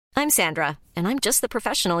I'm Sandra, and I'm just the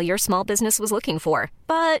professional your small business was looking for.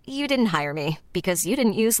 But you didn't hire me because you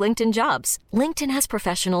didn't use LinkedIn Jobs. LinkedIn has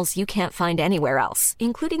professionals you can't find anywhere else,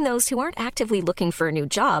 including those who aren't actively looking for a new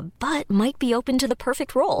job, but might be open to the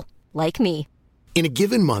perfect role, like me. In a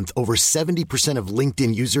given month, over 70% of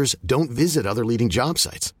LinkedIn users don't visit other leading job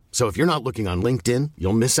sites. So if you're not looking on LinkedIn,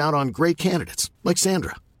 you'll miss out on great candidates like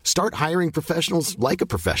Sandra. Start hiring professionals like a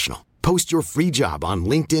professional. Post your free job on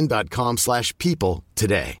linkedin.com/people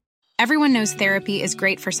today. Everyone knows therapy is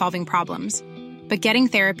great for solving problems, but getting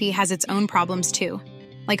therapy has its own problems too,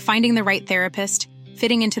 like finding the right therapist,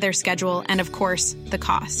 fitting into their schedule, and of course, the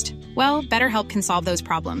cost. Well, BetterHelp can solve those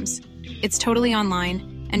problems. It's totally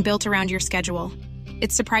online and built around your schedule.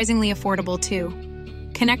 It's surprisingly affordable too.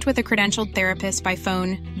 Connect with a credentialed therapist by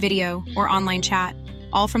phone, video, or online chat,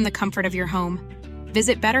 all from the comfort of your home.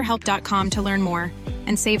 Visit BetterHelp.com to learn more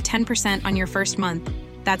and save 10% on your first month.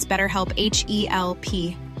 That's BetterHelp,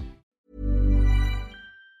 H-E-L-P.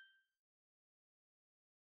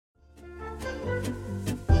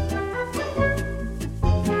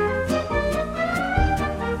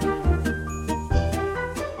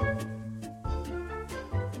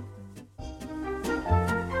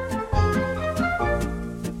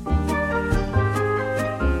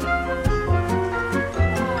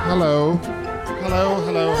 Hello.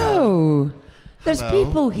 Oh, there's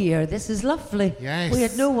people here. This is lovely. Yes. We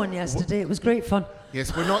had no one yesterday. It was great fun.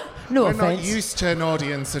 Yes, we're not. No we're offense. not used to an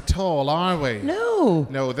audience at all, are we? No.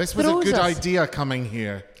 No, this was a Throws good us. idea coming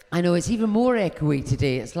here. I know, it's even more echoey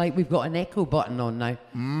today. It's like we've got an echo button on now.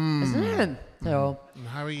 Isn't it? So, And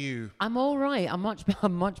how are you? I'm all right. I'm much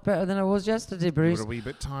better than I was yesterday, Bruce. You were a wee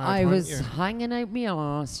bit tired, I weren't was you? hanging out my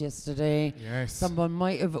arse yesterday. Yes. Someone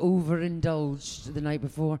might have overindulged the night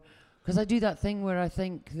before. Because I do that thing where I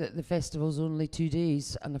think that the festival's only 2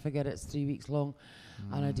 days and I forget it's 3 weeks long.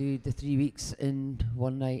 And I do the 3 weeks in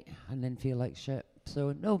one night and then feel like shit.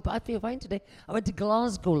 So, no, but I feel fine today. I went to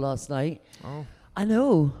Glasgow last night. Oh, I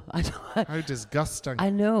know. how disgusting.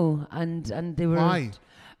 I know. And they were... Why?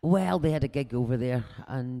 Well, they had a gig over there,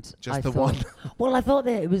 and Just I the thought, one? Well, I thought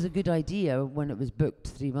that it was a good idea when it was booked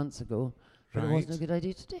 3 months ago, but it wasn't a Right. good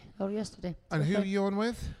idea today or yesterday. And So who are fine. you on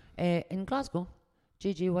with? In Glasgow,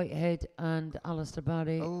 JJ Whitehead and Alistair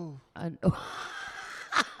Barry. Oh. And Oh.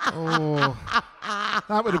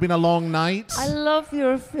 That would have been a long night. I love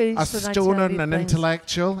your face. A when I stoner tell and you an things.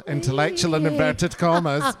 intellectual in inverted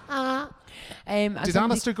commas. And Did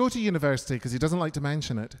somebody- Alistair go to university? Because he doesn't like to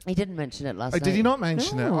mention it. He didn't mention it last night. Did he not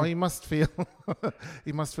mention it? No. Oh, he must feel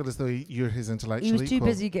he must feel as though you're his intellectual He was too equal.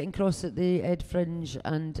 busy getting cross at the Ed Fringe,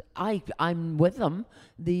 and I'm with them.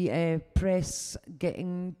 The press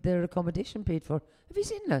getting their accommodation paid for. Have you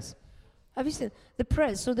seen this? Have you seen the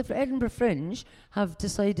press? So the Edinburgh Fringe have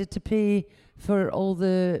decided to pay for all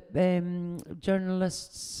the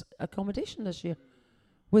journalists' accommodation this year,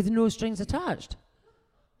 with no strings attached.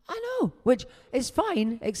 I know, which is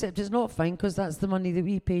fine, except it's not fine because that's the money that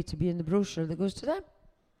we pay to be in the brochure that goes to them.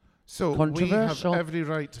 So we have Controversial. every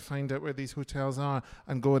right to find out where these hotels are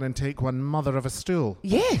and go in and take one mother of a stool.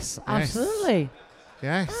 Yes, absolutely.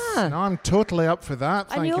 Yes. Ah. No, I'm totally up for that. And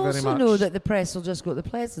Thank you you very also much. know that the press will just go to the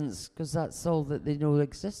Pleasance because that's all that they know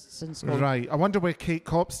exists in Scotland. Right. I wonder where Kate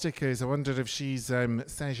Copstick is. I wonder if she's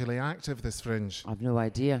sexually active this Fringe. I've no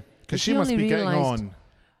idea. Because she must only be getting realised- on.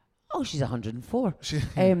 Oh, she's 104. She-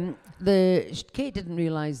 Kate didn't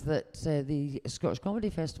realise that the Scottish Comedy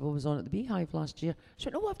Festival was on at the Beehive last year. She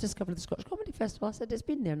went, "Oh, I've discovered the Scottish Comedy Festival." I said, "It's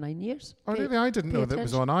been there 9 years." Oh, Pay- really? I didn't pay know that it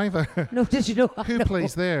was attention. on either. No, did you know? Who No.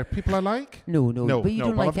 plays there? People I like? No, No, but you no,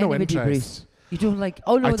 don't well, like I've no anybody, interest. Bruce. You don't like...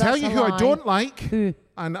 Oh, no, I that's tell you a who I lie. don't like, Who?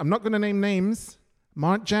 and I'm not going to name names.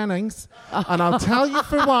 Mark Jennings, and I'll tell you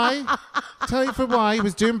for why. He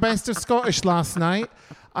was doing Best of Scottish last night,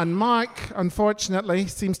 and Mark, unfortunately,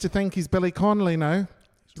 seems to think he's Billy Connolly now.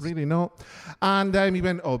 He's really not. And he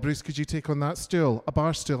went, "Oh, Bruce, could you take on that stool, a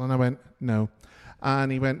bar stool?" And I went, "No." And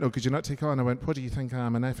he went, "No, could you not take it on?" I went, "What do you think I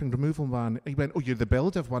am, an effing removal man?" He went, "Oh, you're the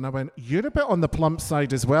build of one." I went, "You're a bit on the plump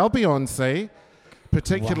side as well, Beyonce.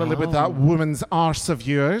 Particularly with that woman's arse of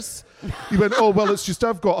yours." He went, "Oh, well, it's just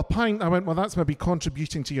I've got a pint." I went, "Well, that's maybe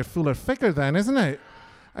contributing to your fuller figure then, isn't it?"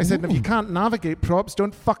 I said, "If you can't navigate props,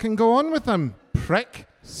 don't fucking go on with them, prick."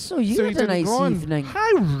 So you he had a didn't nice go on. evening.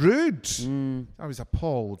 How rude. I was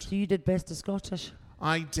appalled. So you did Best of Scottish.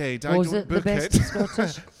 I did. Was I don't it the book best it. of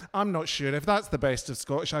Scottish? I'm not sure. If that's the best of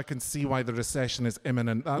Scottish, I can see why the recession is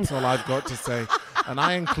imminent. That's all I've got to say. And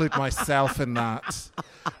I include myself in that.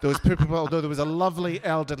 Those people, although there was a lovely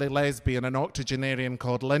elderly lesbian, an octogenarian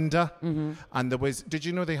called Linda, and there was, did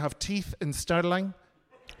you know they have teeth in Stirling?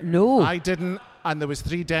 No. I didn't, and there was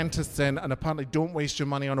 3 dentists in, and apparently don't waste your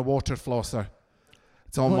money on a water flosser.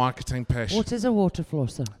 It's all marketing pish. What is a water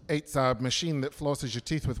flosser? It's a machine that flosses your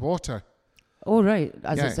teeth with water. Oh, right,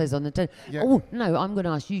 as it says on the tin. Yeah. Oh, now I'm going to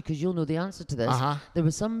ask you, because you'll know the answer to this. There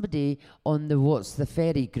was somebody on the What's the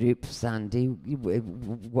Ferry group, Sandy,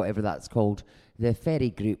 whatever that's called, the ferry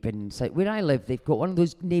group in where I live. They've got one of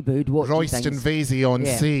those neighbourhood watching Royston things. Vasey on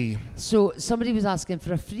sea. So somebody was asking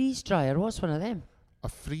for a freeze dryer. What's one of them? A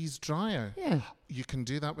freeze dryer? Yeah. You can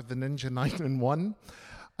do that with the Ninja 9-in-1.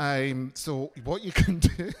 So what you can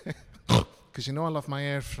do... Because you know I love my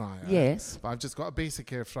air fryer. Yes. But I've just got a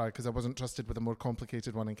basic air fryer because I wasn't trusted with a more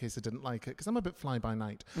complicated one in case I didn't like it. Because I'm a bit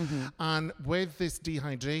fly-by-night. Mm-hmm. And with this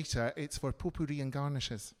dehydrator, it's for potpourri and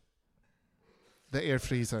garnishes. The air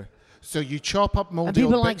freezer. So you chop up mouldy and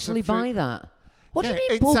old people bits actually of fruit. buy that? What do you mean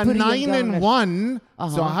it's a potpourri and 9-in-1,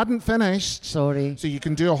 so I hadn't finished. Sorry. So you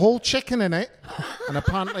can do a whole chicken in it, and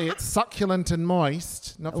apparently it's succulent and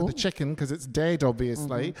moist. Not for the chicken, because it's dead,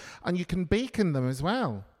 obviously. Mm-hmm. And you can bake in them as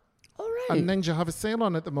well. And Ninja have a sale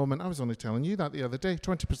on at the moment. I was only telling you that the other day.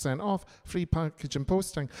 20% off, free package and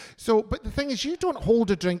posting. So, but the thing is, you don't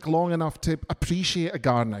hold a drink long enough to appreciate a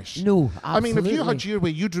garnish. No, absolutely. I mean, if you had your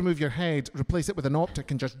way, you'd remove your head, replace it with an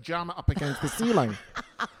optic, and just jam it up against the ceiling.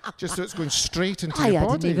 Just so it's going straight into your body.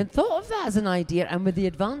 I hadn't even thought of that as an idea. And with the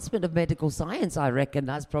advancement of medical science, I reckon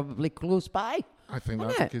that's probably close by. I think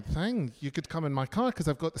that's a good thing. You could come in my car because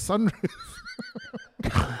I've got the sunroof.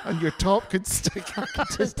 And your top could stick out.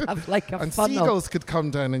 Just have like a and funnel. Seagulls could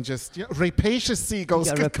come down and just, rapacious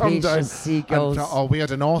seagulls could come down. Seagulls. And, we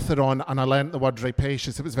had an author on and I learnt the word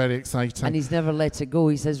rapacious. It was very exciting. And he's never let it go.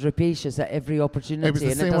 He says rapacious at every opportunity. It was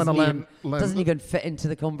the same when I learned. Doesn't even fit into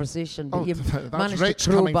the conversation. But that's rich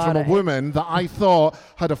coming from a woman that I thought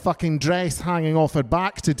had a fucking dress hanging off her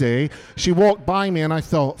back today. She walked by me and I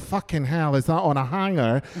thought, fucking hell, is that on a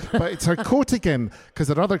hanger? But it's her coat again because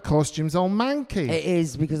her other costume's all manky. It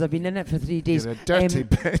is, because I've been in it for 3 days. You're a dirty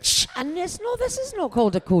bitch. And this is not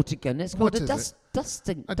called a coatigan. It's called a dust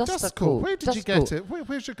coat. Where did you get it?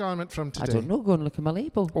 Where's your garment from today? I don't know. Go and look at my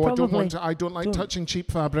label. Oh, I don't like touching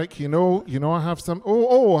cheap fabric. You know, I have some.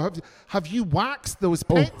 Have you waxed those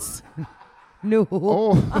pits? No.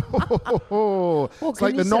 It's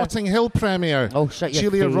like the Notting Hill premiere. Oh, shut your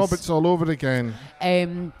Julia face. Roberts all over again.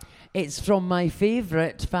 It's from my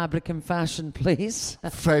favourite fabric and fashion place.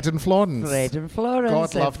 Fred and Florence. Fred and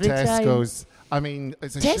Florence. God love Tesco's. I mean,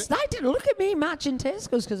 it's a I didn't look at me matching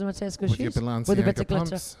Tesco's because of my Tesco shoes. With a bit of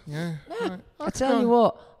glitter. Pumps. Yeah. Right. I tell you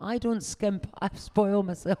what, I don't skimp. I spoil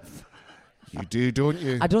myself. You do, don't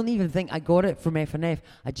you? I don't even think I got it from F&F.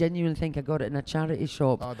 I genuinely think I got it in a charity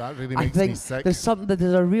shop. Oh, that really makes me sick. There's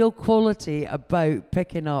a real quality about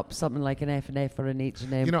picking up something like an F&F or an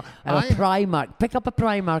H&M or a Primark. Pick up a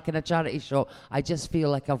Primark in a charity shop. I just feel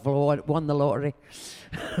like I've won the lottery.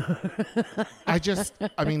 I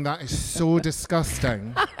mean, that is so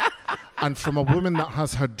disgusting. And from a woman that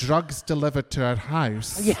has her drugs delivered to her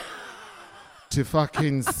house... Yeah. To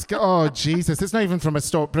fucking... oh, Jesus. It's not even from a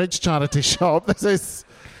Stockbridge charity shop. It's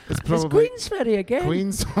probably... It's Queensferry again.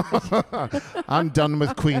 Queens. I'm done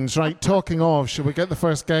with Queens. Right, talking of, shall we get the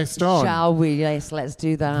first guest on? Shall we? Yes, let's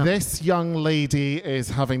do that. This young lady is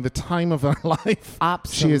having the time of her life.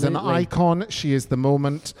 Absolutely. She is an icon. She is the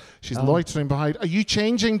moment. She's loitering behind. Are you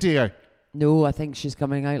changing, dear? No, I think she's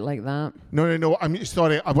coming out like that. No. I'm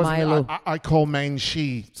sorry. I wasn't. Milo. I call men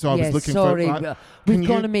she, so I was looking sorry, for. We've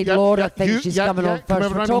gone and made Laura think she's coming on first. Come We're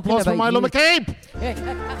round talking applause about for Milo you. McCabe.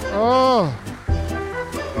 Oh,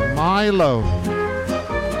 Milo.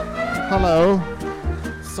 Hello.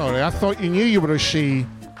 Sorry, I thought you knew you were a she.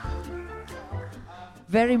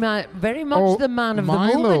 Very much the man of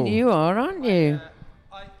Milo. the moment you are, aren't you?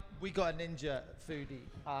 We got a ninja foodie.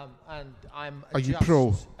 And I'm Are you just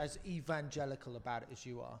pro? as evangelical about it as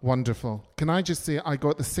you are. Wonderful. Can I just say I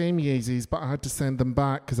got the same Yeezys, but I had to send them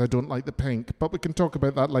back because I don't like the pink. But we can talk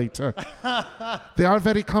about that later. They are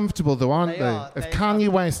very comfortable, though, aren't they? If Kanye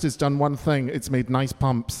West has done one thing, it's made nice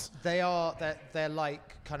pumps. They are. They're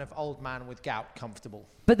like kind of old man with gout comfortable.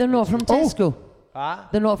 But they're not from Tesco. Huh?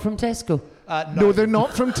 They're not from Tesco. No, they're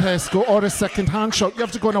not from Tesco or a second-hand shop. You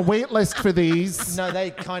have to go on a wait list for these. No,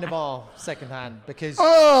 they kind of are second-hand because...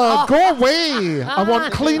 Oh, go away! I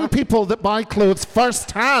want clean people that buy clothes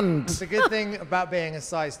first-hand. The good thing about being a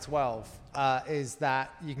size 12 is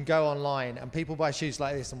that you can go online and people buy shoes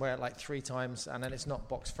like this and wear it like 3 times and then it's not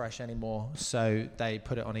box fresh anymore. So they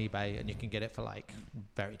put it on eBay and you can get it for like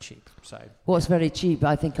very cheap. So what's very cheap?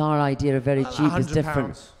 I think our idea of very cheap is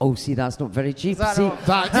different. £100. Oh, see, that's not very cheap. Is that See,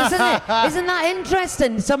 not- isn't it? Isn't that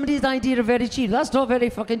interesting? Somebody's idea of very cheap. That's not very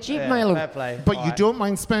fucking cheap, Yeah, Milo. fair play. But All you right. don't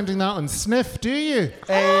mind spending that on sniff, do you?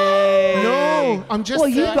 Hey. No, I'm just Well,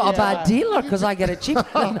 you've saying. got a bad dealer because I get it cheap.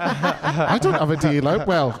 I don't have a dealer.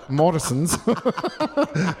 Well, Morrison's.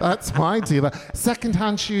 That's my dealer.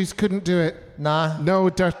 Second-hand shoes couldn't do it. Nah. No,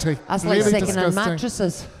 dirty. That's like Really second-hand disgusting.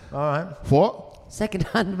 mattresses. All right. What?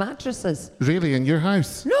 Second-hand mattresses. Really, in your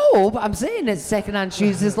house? No, but I'm saying it's second-hand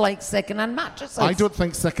shoes is like second-hand mattresses. I don't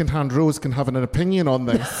think second-hand Rose can have an opinion on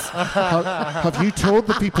this. Have you told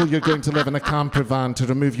the people you're going to live in a camper van to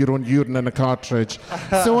remove your own urine in a cartridge?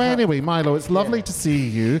 So anyway, Milo, it's lovely to see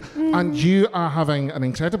you. And you are having an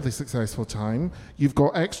incredibly successful time. You've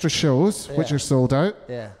got extra shows, which are sold out.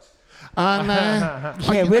 Yeah. And Yeah,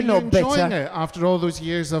 are we're you not enjoying bitter. it after all those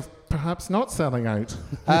years of perhaps not selling out?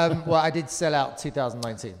 Well, I did sell out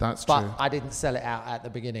 2019. That's but true. I didn't sell it out at the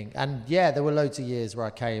beginning. And yeah, there were loads of years where I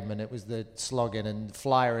came and it was the slogging and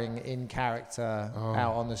flyering in character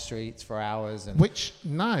out on the streets for hours. And Which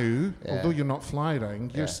now, although you're not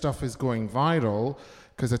flying, your stuff is going viral.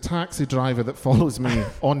 Because a taxi driver that follows me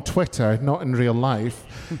on Twitter, not in real life,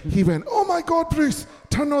 he went, "Oh my God, Bruce,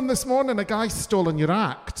 turn on this morning, a guy's stolen your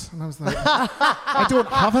act." And I was like, I don't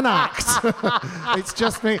have an act. It's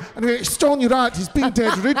just me. And he went, "He's stolen your act, he's being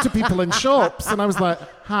dead rude to people in shops." And I was like,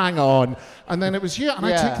 hang on. And then it was you. And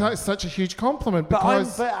I took that as such a huge compliment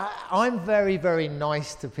because... I'm very, very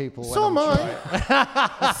nice to people. So am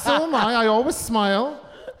I. So am I. I always smile.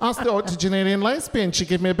 Ask the octogenarian lesbian. She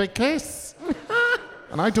gave me a big kiss.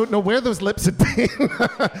 And I don't know where those lips had been.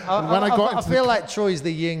 I feel like Troy's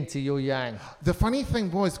the yin to your yang. The funny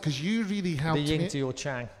thing was, because you really helped The yin me... to your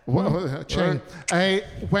chang. Chang.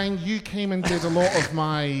 When you came and did a lot of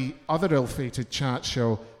my other ill-fated chat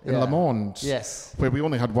show in Le Monde, where we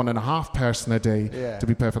only had 1.5 person a day, to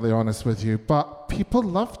be perfectly honest with you, but people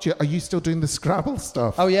loved you. Are you still doing the Scrabble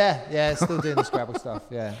stuff? Oh yeah, still doing the Scrabble stuff.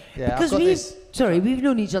 Yeah. Because we've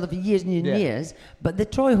known each other for years and years and years, but the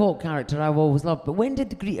Troy Hawke character I've always loved. But when did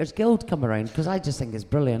the Greeters Guild come around? Because I just think it's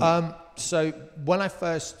brilliant. So when I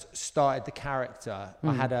first started the character,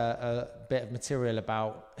 I had a bit of material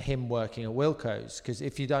about him working at Wilko's. Because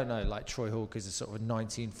if you don't know, like Troy Hawke is a sort of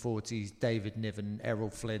 1940s David Niven, Errol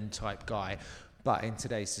Flynn type guy, but in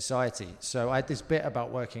today's society. So I had this bit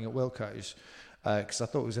about working at Wilko's because I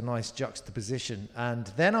thought it was a nice juxtaposition. And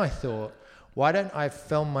then I thought, why don't I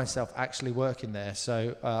film myself actually working there?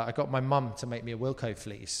 So I got my mum to make me a Wilko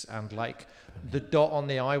fleece, and like the dot on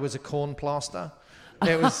the eye was a corn plaster.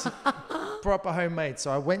 It was proper homemade. So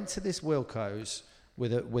I went to this Wilko's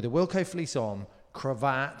with a Wilko fleece on,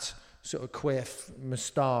 cravat, sort of quiff,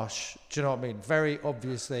 moustache. Do you know what I mean? Very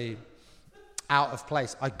obviously out of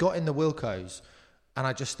place. I got in the Wilko's and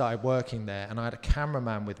I just started working there, and I had a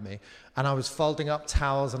cameraman with me, and I was folding up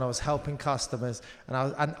towels and I was helping customers,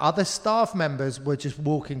 and other staff members were just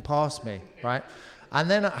walking past me, right? And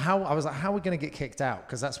then I was like, how are we going to get kicked out?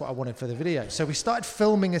 Because that's what I wanted for the video. So we started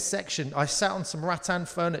filming a section. I sat on some rattan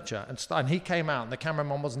furniture, and he came out, and the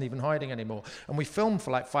cameraman wasn't even hiding anymore. And we filmed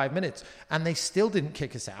for like 5 minutes, and they still didn't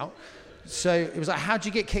kick us out. So it was like, how'd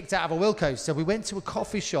you get kicked out of a Wilko's? So we went to a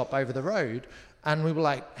coffee shop over the road, and we were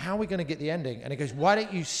like, how are we going to get the ending? And he goes, why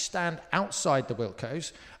don't you stand outside the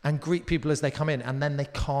Wilko's and greet people as they come in, and then they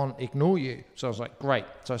can't ignore you. So I was like, great.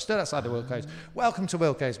 So I stood outside the Wilko's. Welcome to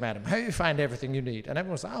Wilko's, madam. Hope you find everything you need. And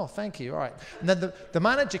everyone was like, oh, thank you. All right. And then the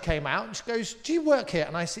manager came out and she goes, do you work here?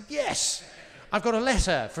 And I said, yes. I've got a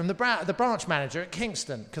letter from the branch manager at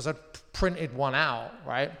Kingston, because I'd printed one out,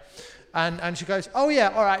 right? And she goes, oh, yeah,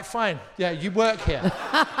 all right, fine. Yeah, you work here.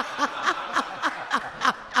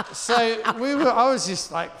 So I was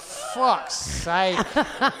just like, fuck's sake,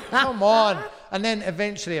 come on. And then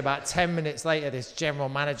eventually, about 10 minutes later, this general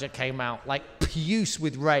manager came out, like puce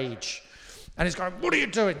with rage. And he's going, what are you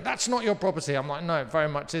doing? That's not your property. I'm like, no, it very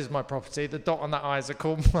much is my property. The dot on that eye is a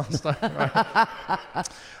corn plaster. Right?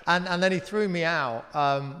 And then he threw me out.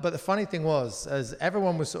 But the funny thing was, as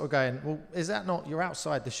everyone was sort of going, well, is that not, you're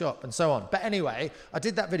outside the shop, and so on. But anyway, I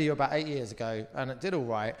did that video about 8 years ago, and it did all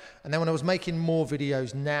right. And then when I was making more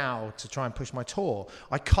videos now to try and push my tour,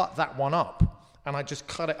 I cut that one up. And I just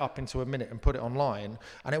cut it up into a minute and put it online,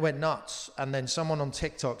 and it went nuts. And then someone on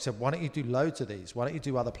TikTok said, why don't you do loads of these? Why don't you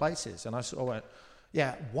do other places? And I sort of went,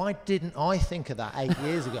 Yeah, why didn't I think of that 8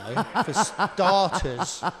 years ago, for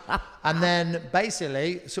starters? And then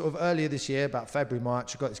basically, sort of earlier this year, about February,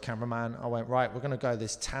 March, I got this cameraman. I went, right, we're going to go to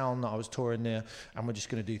this town that I was touring near, and we're just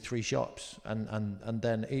going to do 3 shops. And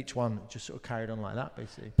then each one just sort of carried on like that,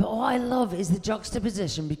 basically. But what I love is the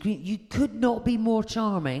juxtaposition between you could not be more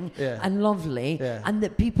charming and lovely, and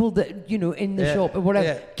that people that, you know, in the shop or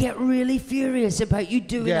whatever get really furious about you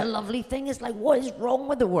doing a lovely thing. It's like, what is wrong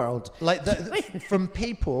with the world? Like, from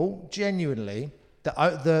people, genuinely,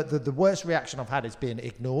 the worst reaction I've had is being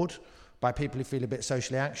ignored by people who feel a bit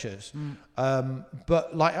socially anxious.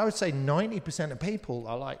 But like, I would say 90% of people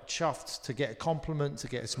are like chuffed to get a compliment, to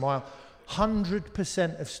get a smile.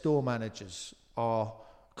 100% of store managers are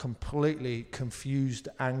completely confused,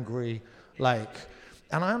 angry, like,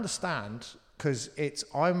 and I understand, because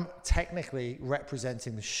I'm technically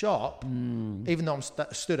representing the shop, even though I'm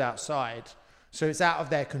stood outside. So it's out of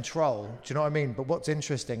their control. Do you know what I mean? But what's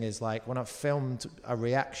interesting is, like, when I've filmed a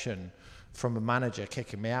reaction from a manager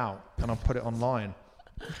kicking me out and I've put it online,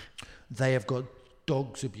 they have got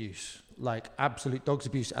dogs abuse, like absolute dogs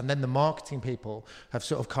abuse. And then the marketing people have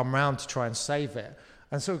sort of come round to try and save it.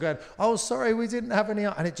 And sort of going, oh, sorry, we didn't have any.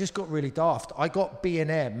 And it just got really daft. I got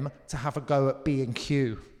B&M to have a go at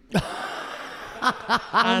B&Q.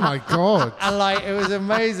 Oh my God. And like, it was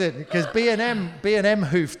amazing because B&M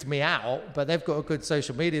hoofed me out, but they've got a good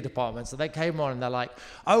social media department. So they came on and they're like,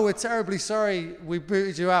 oh, we're terribly sorry we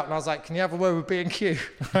booted you out. And I was like, can you have a word with B&Q?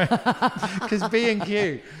 Because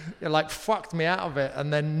B&Q, like, fucked me out of it.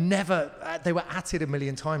 And then they were at it a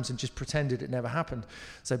million times and just pretended it never happened.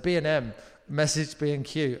 So B&M messaged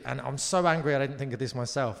B&Q, and I'm so angry I didn't think of this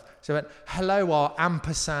myself. So I went, hello, our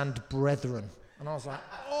ampersand brethren. And I was like,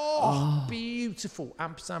 oh, beautiful,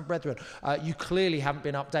 ampersand brethren. You clearly haven't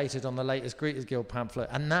been updated on the latest Greeters Guild pamphlet.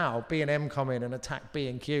 And now B&M come in and attack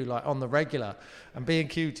B&Q like on the regular. And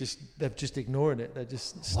B&Q they're just ignoring it. They're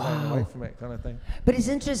just staying away from it, kind of thing. But it's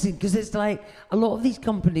interesting because it's like a lot of these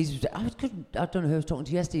companies, I don't know who I was talking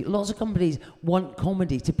to yesterday, lots of companies want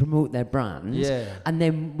comedy to promote their brand. Yeah. And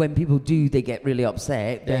then when people do, they get really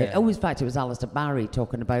upset. Oh, in fact, it was Alistair Barry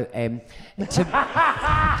talking about...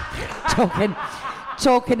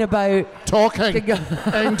 Talking about... Talking.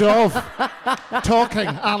 End of. Talking.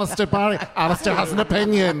 Alistair Barry. Alistair has an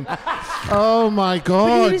opinion. Oh, my God.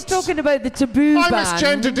 But he was talking about the taboo ban. I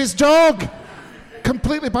misgendered his dog.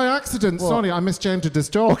 Completely by accident. What? Sorry, I misgendered his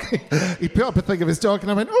dog. He put up a thing of his dog and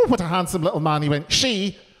I went, oh, what a handsome little man. He went,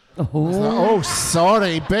 she. I was like, oh,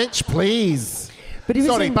 sorry, bitch, please. But he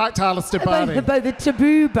was sorry, back to Alistair Barry. About the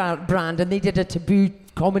taboo brand, and they did a taboo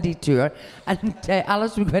comedy tour, and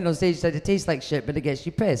Alistair went on stage and said it tastes like shit but it gets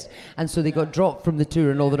you pissed, and so they got dropped from the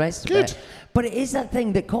tour and all the rest of it. But it is that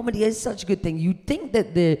thing that comedy is such a good thing. You'd think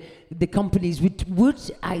that the companies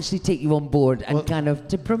would actually take you on board and kind of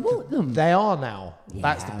to promote them. They are now. Yeah.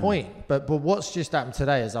 That's the point. But what's just happened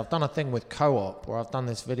today is I've done a thing with Co-op where I've done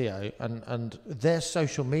this video and their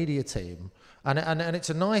social media team, and it's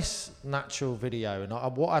a nice natural video,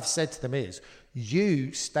 and what I've said to them is,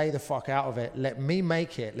 you stay the fuck out of it, let me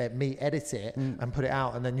make it, let me edit it and put it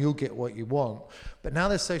out, and then you'll get what you want. But now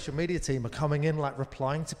their social media team are coming in, like,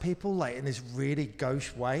 replying to people, like, in this really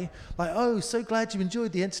gauche way, like, oh, so glad you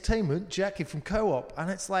enjoyed the entertainment, Jackie from Co-op.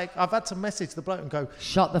 And it's like, I've had to message the bloke and go,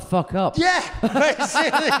 shut the fuck up. Yeah,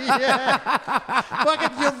 basically, yeah.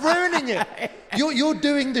 Like, you're ruining it. You're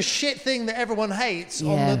doing the shit thing that everyone hates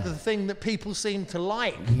on the thing that people seem to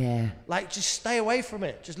like. Yeah. Like, just stay away from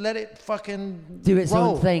it. Just let it fucking do its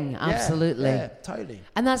roll. own thing. Absolutely. Yeah, totally.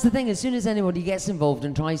 And that's the thing. As soon as anybody gets involved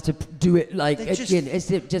and tries to do it like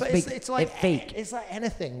it's like fake. It's like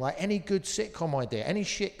anything, like any good sitcom idea, any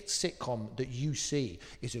shit sitcom that you see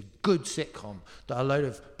is a good sitcom that a load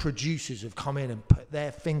of producers have come in and put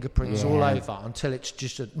their fingerprints all over until it's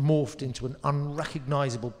just morphed into an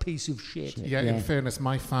unrecognizable piece of shit. Yeah, in fairness,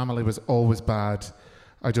 my family was always bad.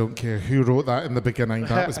 I don't care who wrote that in the beginning.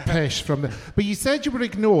 That was pish from the... But you said you were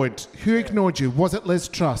ignored. Who ignored you? Was it Liz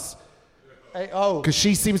Truss? Because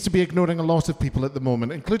she seems to be ignoring a lot of people at the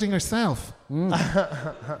moment, including herself. No,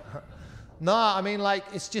 I mean, like,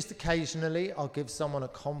 it's just occasionally I'll give someone a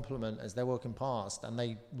compliment as they're walking past and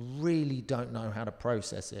they really don't know how to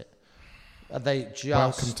process it. They just...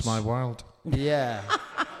 Welcome to my world. Yeah.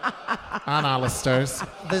 And Alistair's.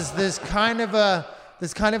 There's kind of a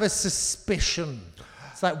suspicion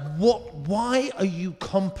It's like, why are you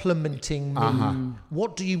complimenting me?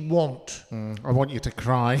 What do you want? I want you to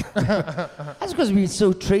cry. That's because we're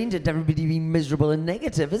so trained at everybody being miserable and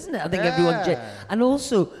negative, isn't it? I think and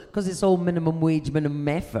also because it's all minimum wage, minimum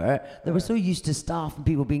effort, they were so used to staff and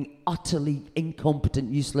people being utterly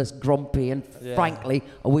incompetent, useless, grumpy, and frankly,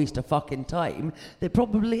 a waste of fucking time. There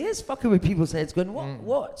probably is fucking with people's heads going,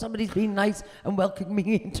 what? Somebody's being nice and welcoming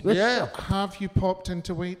me into it. Yeah. Have you popped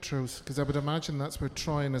into Waitrose? Because I would imagine that's where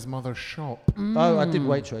Troy and his mother shop. Oh, I did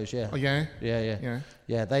Waitrose, yeah. Oh, yeah?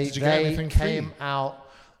 Yeah, they came out.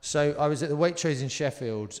 So I was at the Waitrose in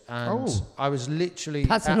Sheffield, and I was literally...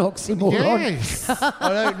 That's an oxymoron. Yes. I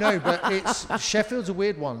don't know, but Sheffield's a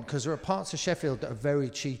weird one, because there are parts of Sheffield that are very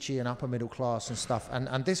cheechy and upper middle class and stuff.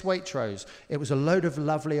 And this Waitrose, it was a load of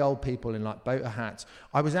lovely old people in like boater hats.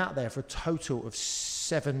 I was out there for a total of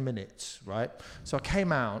 7 minutes, right? So I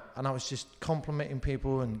came out and I was just complimenting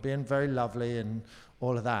people and being very lovely and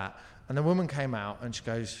all of that. And the woman came out and she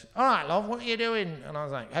goes, "All right, love, what are you doing?" And I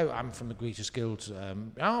was like, "Oh, I'm from the Greeters Guild."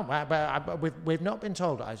 But we've not been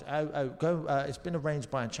told. I said, go. It's been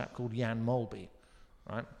arranged by a chap called Jan Molby,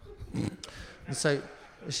 right? And so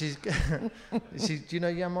do you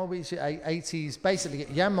know Jan Molby? She's 80s. Basically,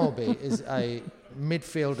 Jan Molby is a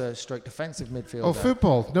midfielder, stroke defensive midfielder. Oh,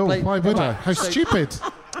 football? No, why would I? How stupid.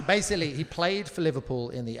 Basically, he played for Liverpool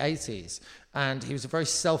in the 80s, and he was a very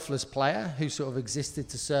selfless player who sort of existed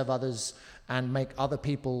to serve others and make other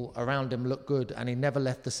people around him look good, and he never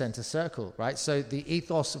left the centre circle, right? So the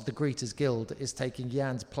ethos of the Greeters Guild is taking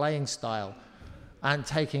Jan's playing style and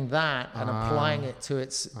taking that and applying it to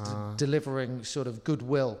its delivering sort of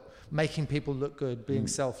goodwill, making people look good, being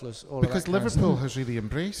selfless, all because of that. Because Liverpool has really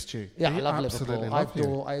embraced you. Yeah, I love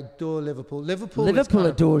Liverpool. I adore Liverpool. Liverpool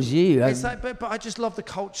adores you. It's like, but I just love the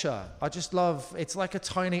culture. I just love. It's like a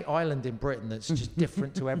tiny island in Britain that's just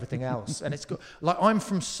different to everything else. And it's got like I'm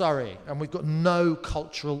from Surrey, and we've got no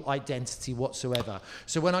cultural identity whatsoever.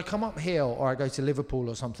 So when I come up here or I go to Liverpool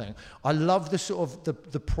or something, I love the sort of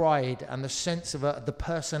the pride and the sense of the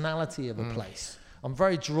personality of a place. I'm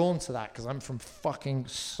very drawn to that because I'm from fucking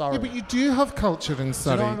Surrey. Yeah, but you do have culture in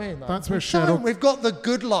Surrey. Do you know what I mean? That's where Cheryl... We've got the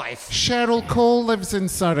good life. Cheryl Cole lives in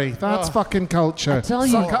Surrey. That's fucking culture. I tell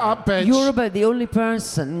Suck it up, bitch. You're about the only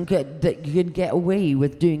person that you can get away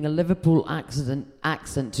with doing a Liverpool accent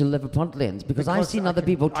to Liverpudlians because I've seen other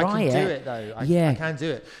people try it. I can do it, though. I can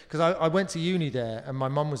do it. Because I went to uni there and my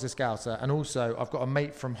mum was a Scouser, and also I've got a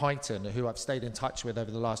mate from Highton who I've stayed in touch with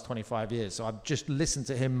over the last 25 years. So I've just listened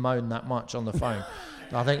to him moan that much on the phone.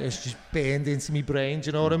 I think it's just burned into my brain. Do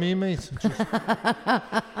you know what I mean, mate?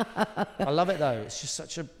 I love it, though. It's just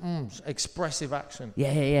such a expressive accent.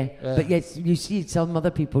 Yeah. But yes, you see some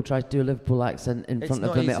other people try to do a Liverpool accent in front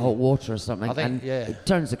of them at hot water or something, and it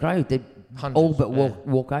turns the crowd. They all but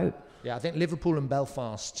walk out. Yeah, I think Liverpool and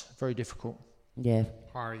Belfast, very difficult. Yeah.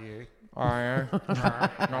 Are you? Are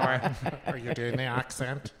you doing the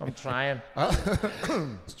accent? I'm trying.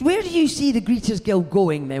 Where do you see the Greeters Guild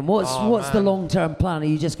going then? What's the long-term plan? Are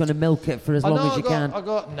you just going to milk it for as long as you can?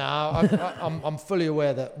 I'm fully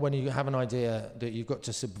aware that when you have an idea that you've got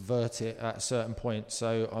to subvert it at a certain point.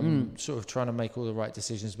 So I'm sort of trying to make all the right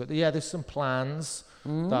decisions. But yeah, there's some plans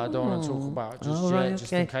that I don't want to talk about just yet,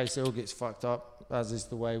 just in case it all gets fucked up. As is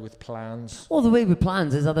the way with plans. Well, the way with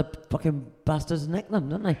plans is other fucking bastards nick them,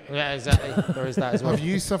 don't they? Yeah, exactly. There is that as well. Have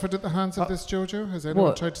you suffered at the hands of this, Jojo? Has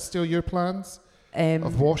anyone tried to steal your plans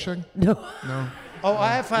of washing? No. Oh, I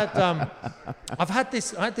have had. I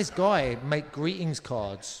had this guy make greetings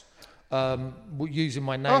cards using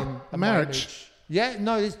my name. Marriage. Yeah,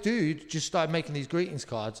 no, this dude just started making these greetings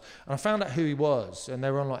cards, and I found out who he was, and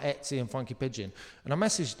they were on like Etsy and Funky Pigeon, and I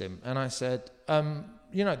messaged him, and I said,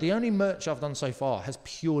 the only merch I've done so far has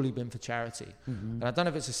purely been for charity, and I don't know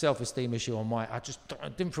if it's a self-esteem issue or I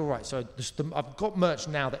didn't feel right, so I've got merch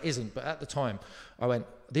now that isn't, but at the time, I went,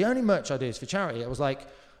 the only merch I do is for charity. I was like,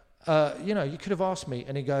 you could have asked me.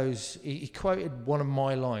 And he goes, he quoted one of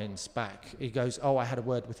my lines back. He goes, "Oh, I had a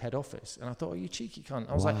word with head office." And I thought, "Oh, you cheeky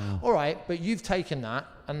cunt." I was like, all right, but you've taken that.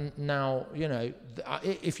 And now,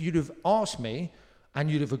 if you'd have asked me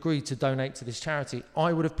and you'd have agreed to donate to this charity,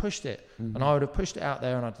 I would have pushed it. And I would have pushed it out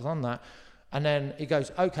there and I'd done that. And then he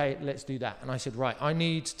goes, "Okay, let's do that." And I said, "Right, I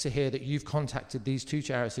need to hear that you've contacted these 2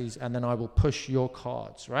 charities and then I will push your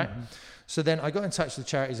cards," right? So then I got in touch with the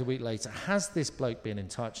charities a week later. Has this bloke been in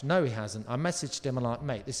touch? No, he hasn't. I messaged him and I'm like,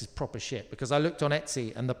 "Mate, this is proper shit," because I looked on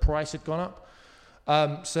Etsy and the price had gone up.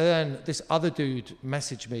 So then this other dude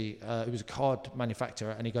messaged me, who was a card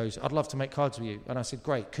manufacturer, and he goes, "I'd love to make cards with you." And I said,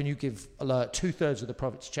 "Great, can you give 2/3 of the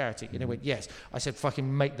profit to charity?" And he went, "Yes." I said,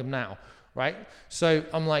 "Fucking make them now." right? So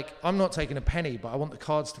I'm like, I'm not taking a penny, but I want the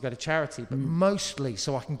cards to go to charity, but mostly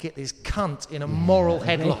so I can get this cunt in a moral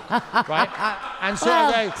headlock, right? And so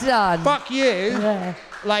I go, done. fuck you. Yeah.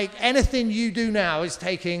 Like, anything you do now is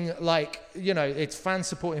taking, like, you know, it's fan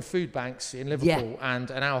supporting food banks in Liverpool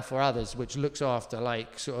and an Hour for Others, which looks after,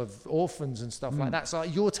 like, sort of orphans and stuff like that. So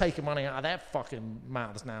like, you're taking money out of their fucking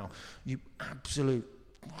mouths now, you absolute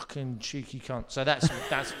fucking cheeky cunt. So that's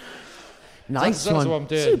Nice that's one. what I'm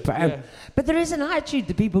doing. Super. Yeah. But there is an attitude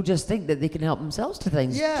that people just think that they can help themselves to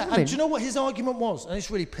things. Yeah, and do you know what his argument was? And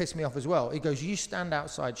this really pissed me off as well. He goes, you stand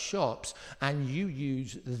outside shops and you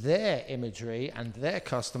use their imagery and their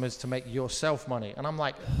customers to make yourself money. And I'm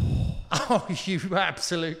like, oh, you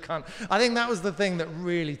absolute cunt. I think that was the thing that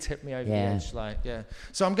really tipped me over the edge. Like, yeah.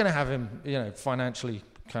 So I'm going to have him, you know, financially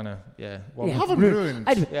kind of, have him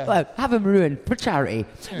ruined. Well, have him ruined for charity.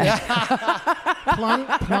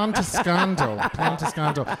 Plant a scandal.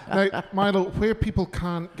 Now, Milo, where people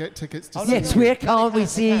can't get tickets to see you. Where can't we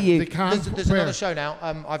see you? They can't. There's another show now.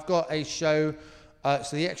 I've got a show.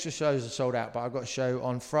 So the extra shows are sold out, but I've got a show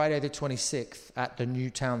on Friday the 26th at the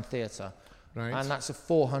Newtown Theatre. Right. And that's a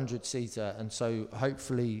 400-seater, and so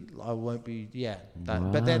hopefully I won't be,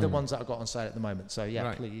 but they're the ones that I've got on sale at the moment, so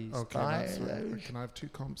please. Okay, can I have 2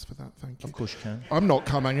 comps for that? Thank you. Of course you can. I'm not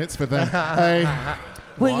coming, it's for them.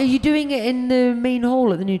 Well, are you doing it in the main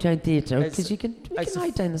hall at the Newtown Theatre? Because we can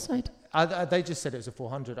hide down the side. They just said it was a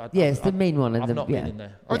 400. Yes, the main one. I've not been in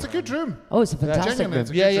there. Oh, it's a good room. Oh, it's a fantastic room. It's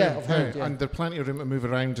a good room. I've heard, and there's plenty of room to move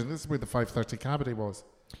around, and this is where the 5:30 cabaret was.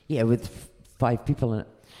 Yeah, with 5 people in it.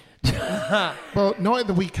 Well, not at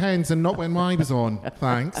the weekends and not when I was on,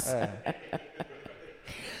 thanks.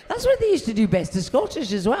 That's where they used to do Best of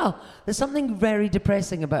Scottish as well. There's something very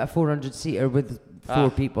depressing about a 400-seater with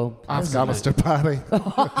 4 people. Ask Alistair Barry.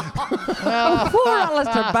 Poor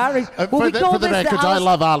Alistair Barry. For the record, I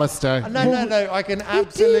love Alistair. No, I can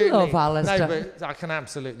absolutely... You do love Alistair. No, but I can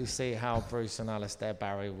absolutely see how Bruce and Alistair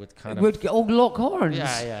Barry would kind of... Would lock horns.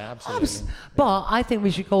 Yeah, absolutely. But I think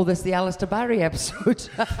we should call this the Alistair Barry episode.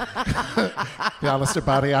 The Alistair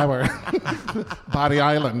Barry Hour. Barry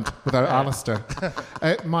Island without Alistair.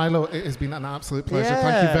 Milo, it has been an absolute pleasure. Yeah.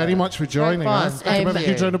 Thank you very much for joining us. Give a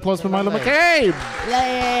huge round of applause for Milo McCabe.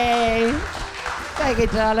 Yay! Thank you,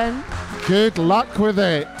 darling. Good luck with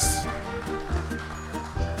it.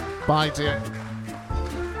 Bye, dear.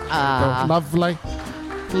 Lovely.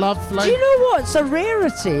 Do you know what's a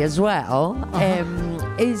rarity as well?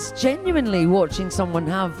 Is genuinely watching someone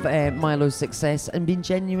have Milo's success and being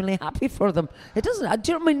genuinely happy for them. It doesn't.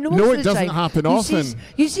 Do you know what I mean? No, it doesn't happen often.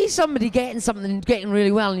 You see somebody getting something, getting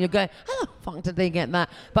really well, and you're going, "How the fuck did they get that?"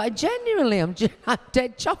 But I'm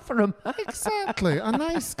dead chuffed for them. Exactly, a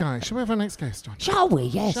nice guy. Shall we have our next guest on? Shall we?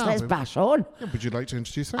 Yes, let's bash on. Yeah, would you like to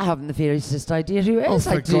introduce her? I haven't the fiercest idea who it is.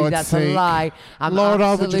 Oh, for God's that's sake. a lie. I'm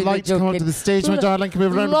Laura, would you like to come onto the stage, my darling? Can we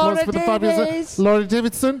have a round of applause for the fabulous Laura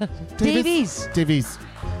Davidson? Davis.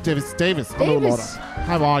 Hello, Laura.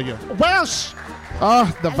 How are you? Welsh.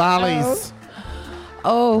 Oh, the valleys.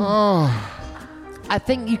 Oh. I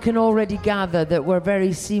think you can already gather that we're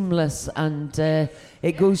very seamless and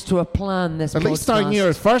it goes to a plan, this At podcast. least I knew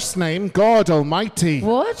her first name. God almighty.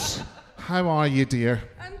 What? How are you, dear?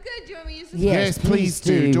 I'm good. Do you want me to use this? Yes, please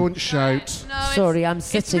do. Don't shout. No, Sorry, I'm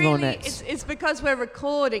sitting on really, it. It's because we're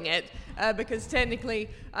recording it. Because technically,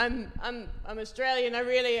 I'm Australian. I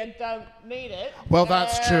really don't need it. Well,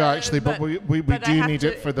 that's true, actually, but we do need to,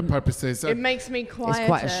 it for the purposes. It makes me quieter. It's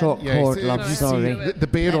quite a short cord, love. Sorry. The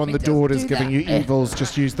bear on the door is giving you evils.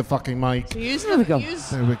 Just use the fucking mic. So use There we go.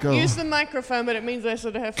 There we go. Use the microphone, but it means I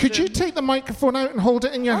sort of have Could to... you take the microphone out and hold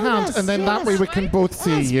it in your hand, and then that way we can both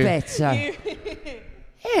see you? That's better.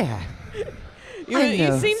 Yeah.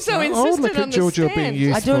 You seem so insistent look at on the Jojo stand. being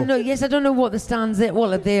useful. I don't know. Yes, I don't know what the stand's there.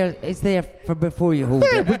 Well, it's there for before you hold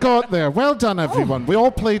There, it. we got there. Well done, everyone. We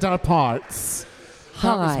all played our parts.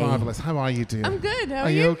 That was Hi. marvellous. How are you, dear? I'm good. How Are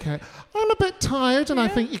you okay? I'm a bit tired, and I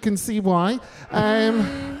think you can see why.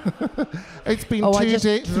 It's been 2 days.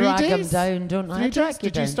 3 drag days? them down, don't I? 3 Drag days? you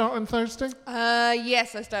Did you down. start on Thursday?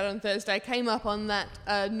 Yes, I started on Thursday. I came up on that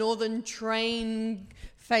Northern Train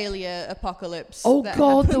failure apocalypse. Oh that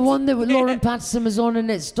God, the happened. one that Lauren Patterson was on and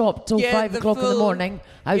it stopped till 5 o'clock in the morning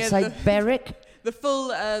outside Berwick. The full,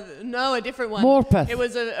 no, a different one. Morpeth. It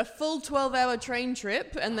was a full 12-hour train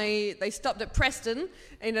trip, and they stopped at Preston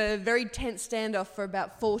in a very tense standoff for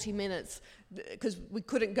about 40 minutes. because we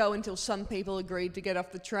couldn't go until some people agreed to get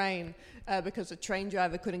off the train because the train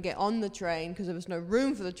driver couldn't get on the train because there was no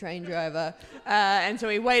room for the train driver. And so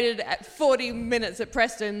we waited at 40 minutes at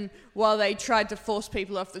Preston while they tried to force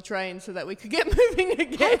people off the train so that we could get moving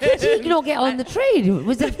again. How could he not get on the train?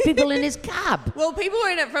 Was there people in his cab? Well, people were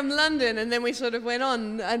in it from London, and then we sort of went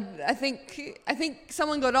on. And I think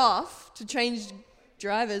someone got off to change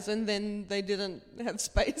drivers, and then they didn't have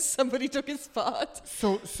space. Somebody took his spot.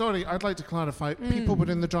 So, sorry, I'd like to clarify. People were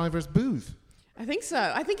in the driver's booth. I think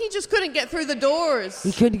so. I think he just couldn't get through the doors.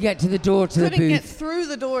 He couldn't get to the door to the booth. Couldn't get through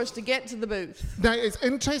the doors to get to the booth. Now, it's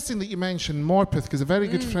interesting that you mentioned Morpeth, because a very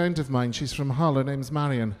good friend of mine, she's from Hull, her name's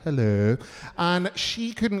Marion, hello, and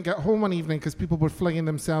she couldn't get home one evening because people were flinging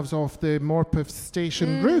themselves off the Morpeth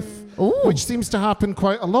station roof, which seems to happen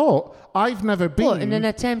quite a lot. I've never been. What, in an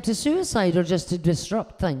attempt to suicide or just to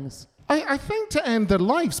disrupt things? I think to end their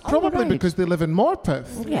lives, probably because they live in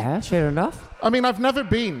Morpeth. Yeah, fair enough. I mean, I've never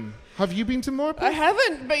been. Have you been to Morpeth? I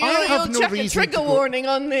haven't, but you'll check a trigger warning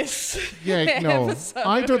on this. Yeah, no. episode.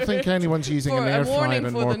 I don't think anyone's using an air fryer in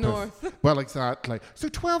for the Morpeth. north. Well, exactly. So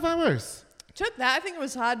 12 hours. Took that. I think it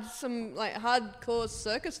was hard. Some like hardcore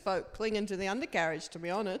circus folk clinging to the undercarriage. To be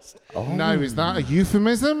honest. Now, is that a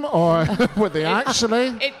euphemism, or were they actually?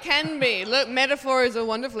 It can be. Look, metaphor is a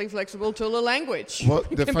wonderfully flexible tool of language. Well,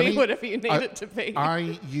 it can be whatever you need it to be.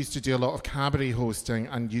 I used to do a lot of cabaret hosting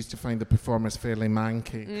and used to find the performers fairly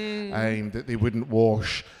manky, that they wouldn't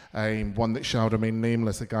wash. One that shall remain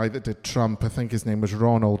nameless, a guy that did Trump, I think his name was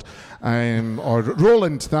Ronald, or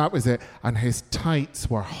Roland, that was it, and his tights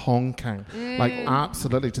were honking, like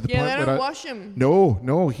absolutely to the point where where they don't wash him.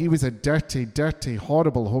 No, he was a dirty,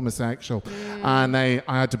 horrible homosexual, and I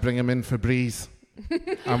had to bring him in for breeze.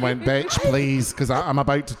 I went, bitch, please, because I'm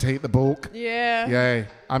about to take the bulk. Yeah.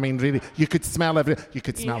 I mean, really, you could smell everything. You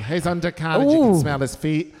could smell his undercarriage. You could smell his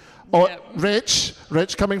feet. Oh, Rich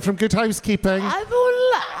coming from Good Housekeeping.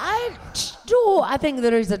 I think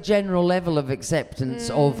there is a general level of acceptance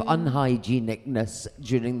of unhygienicness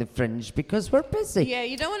during the Fringe because we're busy. Yeah,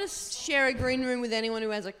 you don't want to share a green room with anyone who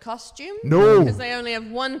has a costume. No. Because they only have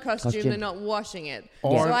one costume. They're not washing it.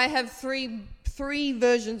 So I have three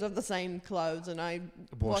versions of the same clothes, and I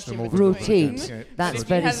wash them over rotate. Yeah. That's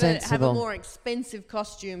very sensible. Have a more expensive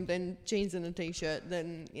costume than jeans and a t-shirt,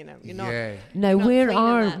 then you're not. Yeah. Now,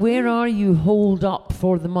 where are you holed up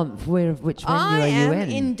for the month? Which venue are you in? I am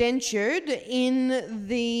indentured in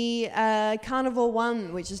the Carnival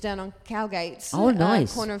 1, which is down on Cowgate. Oh,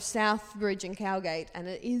 nice. Corner of Southbridge and Cowgate, and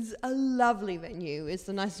it is a lovely venue. It's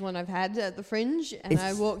the nicest one I've had at the Fringe, and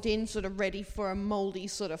I walked in sort of ready for a mouldy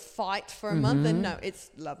sort of fight for a month. And no,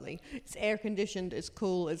 it's lovely. It's air conditioned, it's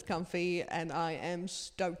cool, it's comfy, and I am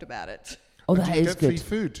stoked about it. Oh, Do that you is get good. free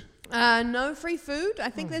food? No free food. I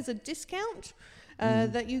think there's a discount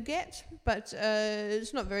that you get, but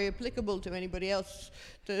it's not very applicable to anybody else.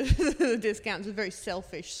 The discounts are very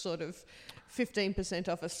selfish, sort of 15%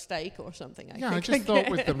 off a steak or something. I just thought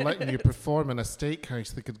with them letting you perform in a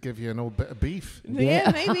steakhouse, they could give you an old bit of beef.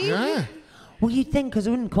 Yeah, maybe. Yeah. Well, you'd think because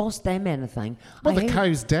it wouldn't cost them anything. Well, the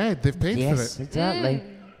cow's dead. They've paid for it. Yes, exactly.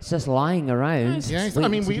 It's just lying around. Yes, I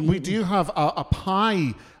mean, we do have a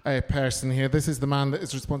pie person here. This is the man that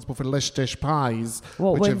is responsible for Lish Dish pies,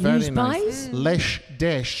 which are very nice. Pies? Lish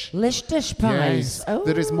Dish. Lish Dish pies. Yes. Oh.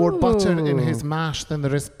 There is more butter in his mash than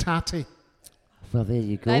there is tatty. Well, there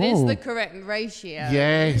you go. That is the correct ratio.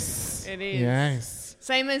 Yes. It is. Yes.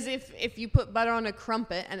 Same as if you put butter on a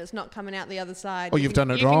crumpet and it's not coming out the other side. Oh, you've done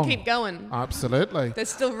it wrong. You can keep going. Absolutely. There's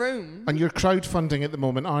still room. And you're crowdfunding at the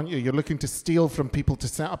moment, aren't you? You're looking to steal from people to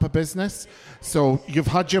set up a business. So you've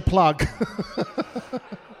had your plug.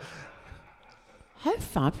 How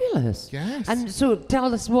fabulous. Yes. And so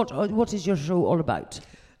tell us, what is your show all about?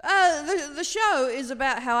 The show is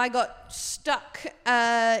about how I got stuck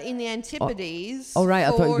in the Antipodes. Oh, right. I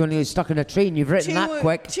thought you were going to get stuck in a train. You've written that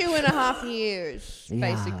quick. 2.5 years, Yeah.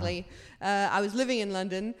 basically. I was living in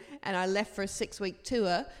London, and I left for a 6-week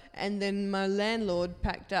tour, and then my landlord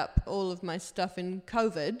packed up all of my stuff in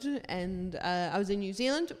COVID, and I was in New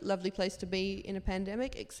Zealand. Lovely place to be in a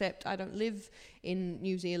pandemic, except I don't live in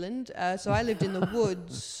New Zealand. So I lived in the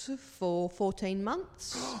woods for 14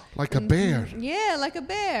 months. Like a bear. Yeah, like a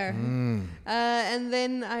bear. And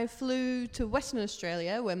then I flew to Western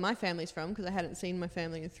Australia, where my family's from, because I hadn't seen my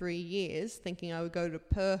family in 3 years, thinking I would go to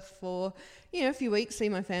Perth for, a few weeks, see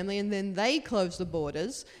my family, and then they closed the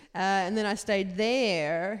borders. And then I stayed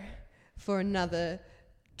there for another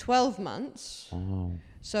 12 months. Oh.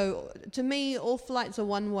 So to me, all flights are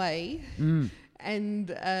one way. and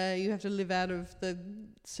you have to live out of the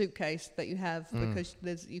suitcase that you have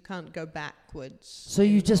because you can't go backwards. So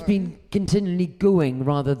you've just been continually going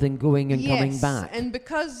rather than going and coming back. And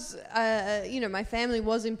because my family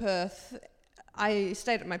was in Perth, I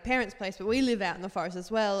stayed at my parents' place, but we live out in the forest as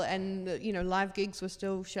well, and live gigs were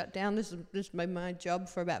still shut down. This has been my job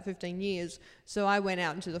for about 15 years, so I went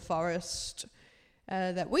out into the forest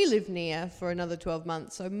that we live near for another 12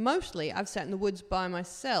 months. So mostly I've sat in the woods by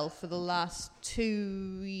myself for the last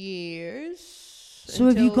 2 years. So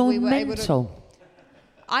have you gone mental?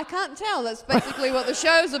 I can't tell. That's basically what the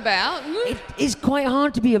show's about. It is quite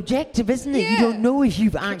hard to be objective, isn't it? Yeah. You don't know if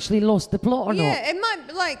you've actually lost the plot or not. Yeah, it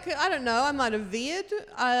might, I don't know, I might have veered.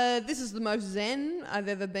 This is the most zen I've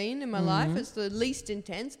ever been in my life. It's the least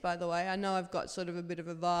intense, by the way. I know I've got sort of a bit of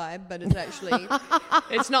a vibe, but it's actually,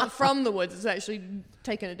 it's not from the woods. It's actually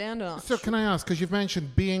taken it down a notch. So can I ask, because you've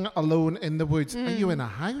mentioned being alone in the woods, are you in a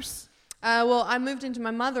house? Well, I moved into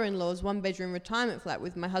my mother-in-law's one-bedroom retirement flat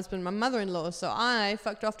with my husband and my mother-in-law, so I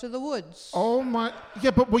fucked off to the woods. Oh my...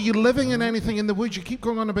 Yeah, but were you living in anything in the woods? You keep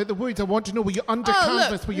going on about the woods. I want to know, were you under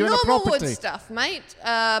canvas? Were you in a property? Normal wood stuff, mate.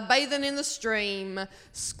 Bathing in the stream,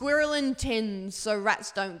 squirrel in tins so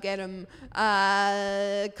rats don't get them,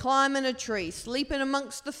 climbing a tree, sleeping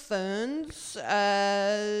amongst the ferns. Did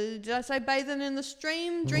I say bathing in the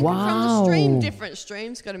stream? Drinking from the stream, different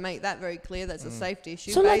streams. Got to make that very clear. That's a safety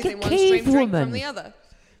issue. So like a one cave stream, drink woman. from the other.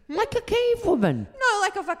 Like a cave woman. No,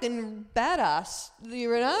 like a fucking badass. You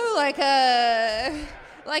know, like a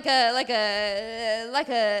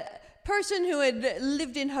person who had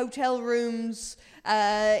lived in hotel rooms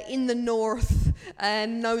in the north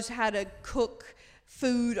and knows how to cook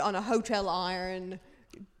food on a hotel iron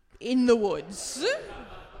in the woods.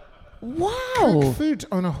 Wow. Cook food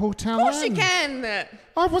on a hotel Of course iron. you can.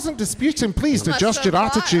 I wasn't disputing. Please I'm a adjust your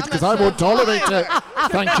survivor. attitude, because I won't tolerate it.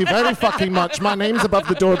 Thank you very fucking much. My name's above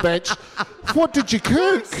the door, bitch. What did you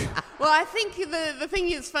cook? Well, I think the thing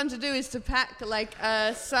that's fun to do is to pack like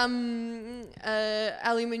some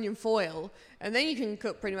aluminium foil, and then you can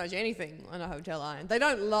cook pretty much anything on a hotel iron. They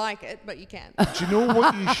don't like it, but you can. Do you know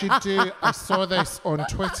what you should do? I saw this on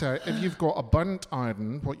Twitter. If you've got a burnt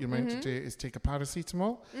iron, what you're meant to do is take a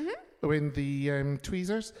paracetamol in the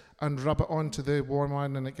tweezers and rub it onto the warm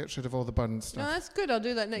iron, and it gets rid of all the burnt stuff. No, that's good. I'll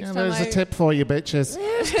do that next time. There's a tip for you, bitches.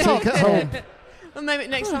 Take it home. Well, maybe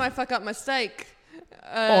next time I fuck up my steak.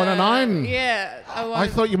 On an iron? Yeah. I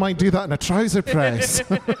thought you might do that in a trouser press.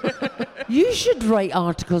 You should write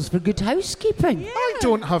articles for Good Housekeeping. Yeah. I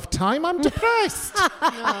don't have time. I'm depressed.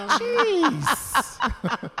 Jeez.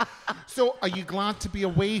 So are you glad to be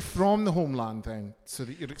away from the homeland then, so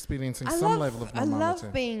that you're experiencing some level of normality? I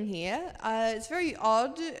love being here. It's very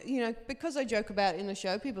odd, because I joke about it in the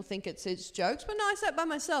show, people think it's jokes, but no, I sat by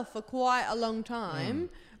myself for quite a long time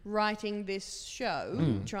writing this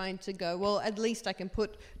show, trying to go, well, at least I can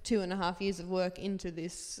put 2.5 years of work into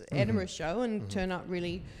this Edinburgh show and turn up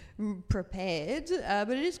really prepared. But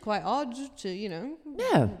it is quite odd to,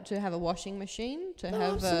 to have a washing machine, to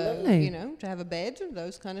have to have a bed,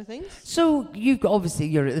 those kind of things. So you're at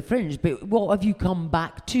the Fringe, but what have you come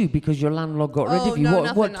back to because your landlord got rid of you? No,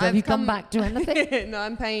 What nothing. have you come back to anything? No,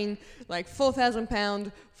 I'm paying like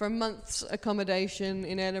 £4,000 for a month's accommodation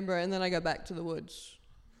in Edinburgh, and then I go back to the woods.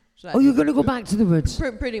 So you're going to go back to the woods?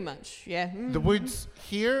 Pretty much, yeah. The woods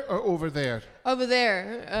here or over there? Over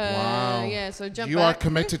there. Wow. Yeah, so jump You back. are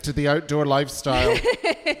committed to the outdoor lifestyle.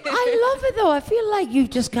 I love it though. I feel like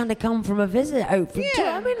you've just kind of come from a visit out from.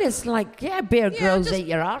 Yeah. I mean, it's like Bear Grylls just ate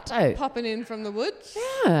your heart out. Popping in from the woods.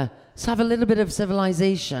 Yeah. Let's have a little bit of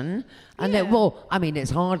civilization. And then,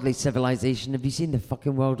 it's hardly civilization. Have you seen the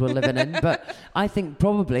fucking world we're living in? But I think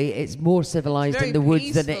probably it's more civilized Very in the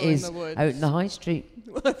woods than it peaceful in is the woods. out in the high street.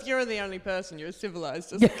 Well, if you're the only person, you're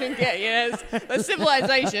civilized as it can get. Yes, the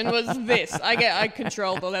civilization was this. I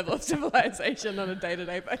control the level of civilization on a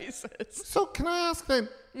day-to-day basis. So can I ask then,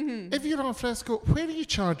 if you're on Fresco, where are you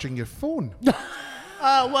charging your phone?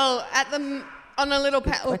 Well, on a little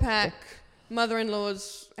paddle pack,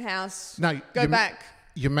 mother-in-law's house. Now, go back.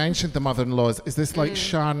 You mentioned the mother-in-laws. Is this like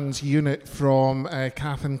Sharon's unit from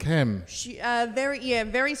Kath and Kim? She,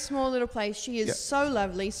 very small little place. She is so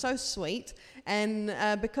lovely, so sweet, and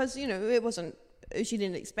because it wasn't. She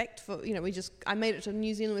didn't expect I made it to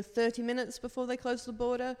New Zealand with 30 minutes before they closed the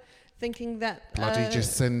border, thinking that... Bloody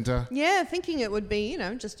Jacinda. Yeah, thinking it would be,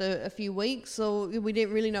 just a few weeks, or we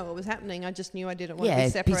didn't really know what was happening. I just knew I didn't want to be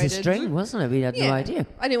separated. Yeah, piece of string, wasn't it? We had no idea.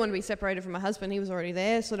 I didn't want to be separated from my husband. He was already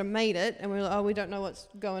there, sort of made it, and we were like, we don't know what's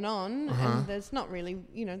going on. And there's not really,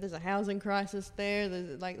 there's a housing crisis there.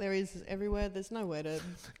 There is everywhere. There's nowhere to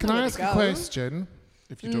Can I ask a question?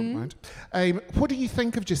 if you don't mind. What do you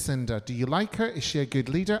think of Jacinda? Do you like her? Is she a good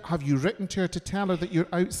leader? Have you written to her to tell her that you're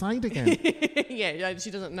outside again? Yeah,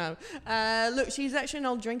 she doesn't know. Look, she's actually an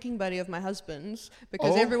old drinking buddy of my husband's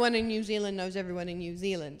because everyone in New Zealand knows everyone in New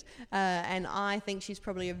Zealand. And I think she's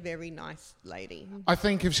probably a very nice lady. I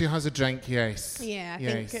think if she has a drink, yes. Yeah,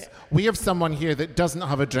 I think... we have someone here that doesn't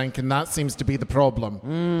have a drink, and that seems to be the problem.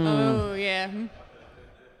 Oh, yeah.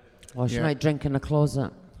 Or she might drink in a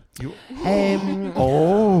closet.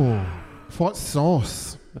 What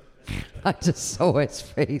sauce? I just saw his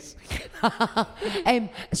face.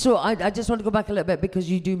 So I just want to go back a little bit because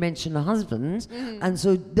you do mention a husband, and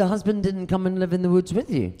so the husband didn't come and live in the woods with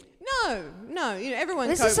you. No, everyone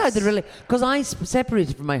This copes. is how they really... Because I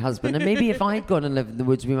separated from my husband, and maybe if I'd gone and lived in the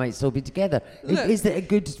woods, we might still be together. Look, is it a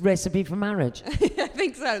good recipe for marriage? I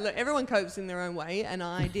think so. Look, everyone copes in their own way, and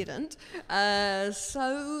I didn't.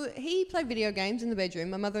 So he played video games in the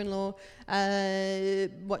bedroom. My mother-in-law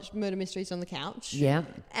watched murder mysteries on the couch. Yeah.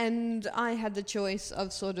 And I had the choice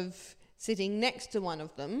of sort of sitting next to one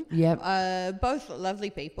of them. Yep. Both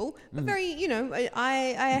lovely people, but very,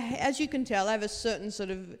 I as you can tell, I have a certain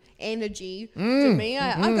sort of energy to me.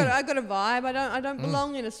 I got a vibe. I don't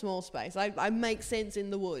belong in a small space. I make sense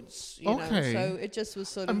in the woods. You know, so it just was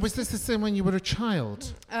sort of. And was this the same when you were a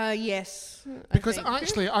child? Yes. Because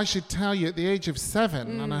actually, I should tell you, at the age of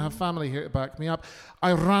 7, and I have family here to back me up,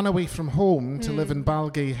 I ran away from home to live in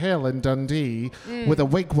Balgay Hill in Dundee with a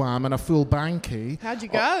wigwam and a full banky. How'd you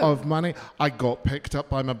go? Of money. I got picked up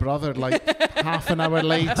by my brother like half an hour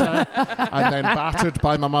later and then battered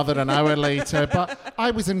by my mother an hour later. But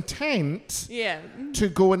I was intent to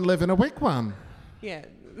go and live in a wigwam. Yeah.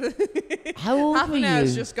 How old Half were an you?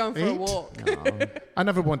 hour's just going for a 8? walk. No. I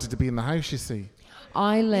never wanted to be in the house, you see.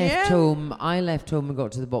 I left home and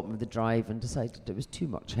got to the bottom of the drive and decided it was too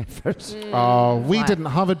much effort. Oh, we didn't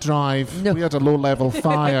have a drive. No. We had a low-level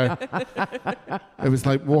fire. It was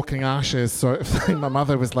like walking ashes sort of thing. My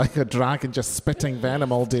mother was like a dragon just spitting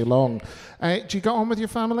venom all day long. Do you get on with your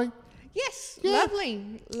family? Yes,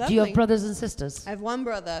 lovely. Do you have brothers and sisters? I have one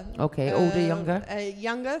brother. Okay, older, younger?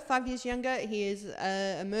 Younger, 5 years younger. He is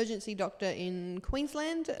an emergency doctor in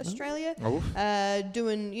Queensland, Australia.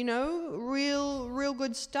 Doing, real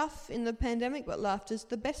good stuff in the pandemic, but laughter's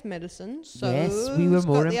the best medicine. So yes, we were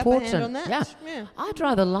more got the important. upper hand on that. Yeah. I'd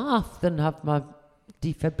rather laugh than have my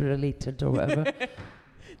defibrillated or whatever.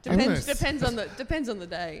 Depends on the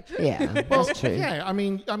day. Yeah, that's true. Yeah, I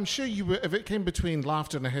mean, I'm sure you would, if it came between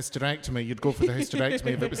laughter and a hysterectomy, you'd go for the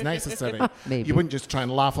hysterectomy if it was necessary. Maybe. You wouldn't just try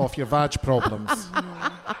and laugh off your vag problems.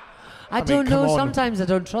 I don't know. Sometimes I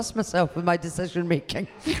don't trust myself with my decision making.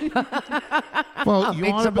 Well, I've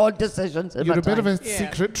made some odd decisions. You're a bit of a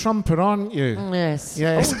secret trumper, aren't you? Yes.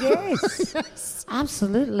 Yes. Oh, yes. Yes.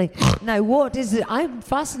 Absolutely. Now, what is it? I'm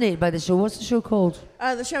fascinated by the show. What's the show called?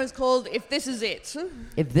 The show is called If This Is It.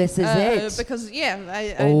 If This Is It? Because,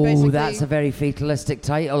 I basically... that's a very fatalistic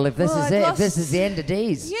title. If this is it, if this is the end of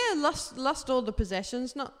days. Yeah, lost all the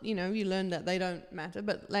possessions. Not, you learn that they don't matter,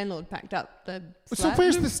 but landlord packed up the flat. So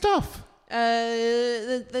where's the stuff?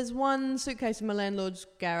 There's one suitcase in my landlord's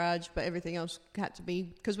garage, but everything else had to be...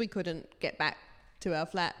 Because we couldn't get back to our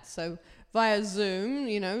flat, so... Via Zoom,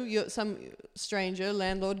 you're some stranger,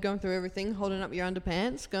 landlord, going through everything, holding up your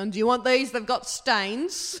underpants, going, do you want these? They've got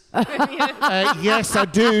stains. Yes, I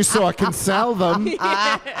do, so I can sell them.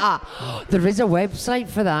 There is a website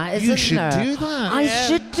for that, isn't there? You should do that. I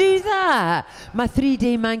should do that. My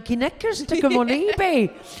 3-day manky knickers took them on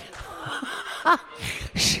eBay.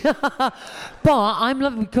 But I'm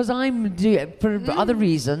loving because I'm doing for other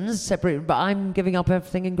reasons separate. But I'm giving up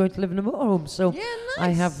everything and going to live in a motorhome. So nice. I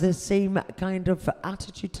have the same kind of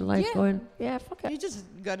attitude to life. Going, fuck it. You just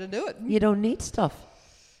got to do it. You don't need stuff,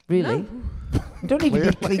 really. No. You don't even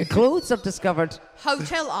need clean clothes. I've discovered.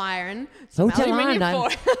 Hotel iron,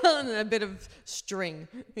 and a bit of string.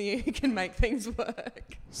 You can make things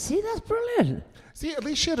work. See, that's brilliant. See, at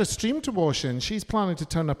least she had a stream to wash in. She's planning to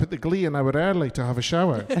turn up at the Glee an hour early to have a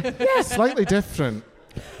shower. Yes. Slightly different.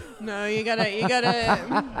 No, you gotta.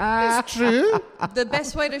 It's true. The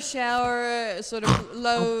best way to shower, sort of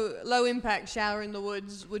low impact shower in the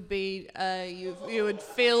woods, would be you would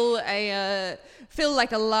fill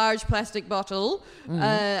like a large plastic bottle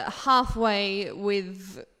halfway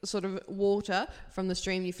with sort of water from the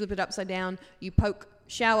stream. You flip it upside down. You poke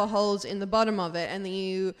shower holes in the bottom of it, and then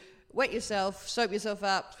you wet yourself, soap yourself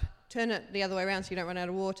up. Turn it the other way around so you don't run out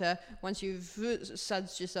of water. Once you've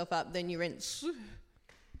sudsed yourself up, then you rinse.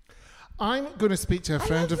 I'm going to speak to a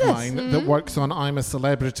friend of mine that works on I'm a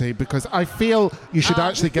Celebrity because I feel you should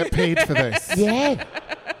actually get paid for this. Yeah.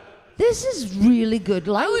 This is really good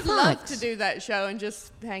life I would love hacks. to do that show and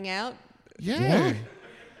just hang out. Yeah.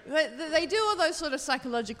 They do all those sort of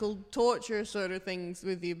psychological torture sort of things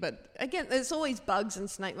with you, but again, there's always bugs and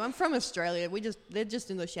snakes. I'm from Australia. They're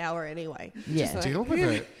just in the shower anyway. Yeah. Just Deal with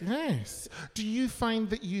it. Yes. Do you find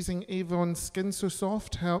that using Avon Skin So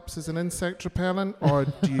Soft helps as an insect repellent, or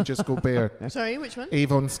do you just go bare? Sorry, which one?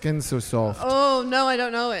 Avon Skin So Soft. Oh, no, I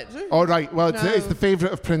don't know it. All right. Well, No. it's the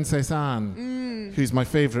favourite of Princess Anne, who's my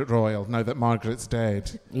favourite royal now that Margaret's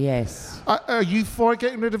dead. Yes. Are you for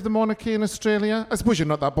getting rid of the monarchy in Australia? I suppose you're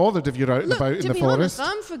not that bothered if you're out and about in the forest. To be honest,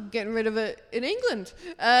 I'm for getting rid of it in England,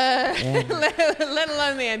 let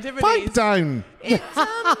alone the Antipodes. Pipe down. It's,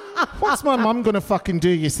 What's my mum going to fucking do,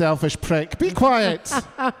 you selfish prick? Be quiet.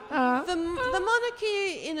 the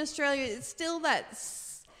monarchy in Australia, it's still that.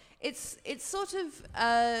 It's sort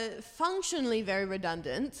of functionally very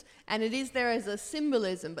redundant, and it is there as a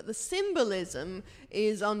symbolism, but the symbolism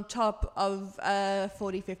is on top of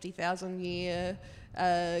 40, 50,000 year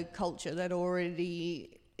culture that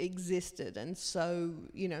already existed. And so,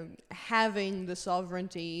 having the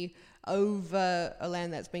sovereignty over a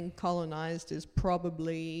land that's been colonized is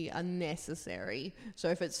probably unnecessary. So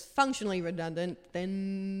if it's functionally redundant,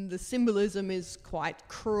 then the symbolism is quite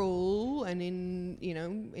cruel and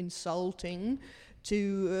insulting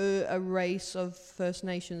to a race of First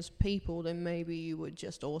Nations people. Then maybe you would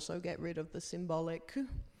just also get rid of the symbolic.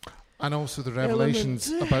 And also the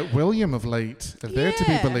revelations about William of late, if they're to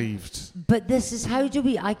be believed. But this is,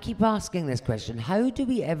 I keep asking this question, how do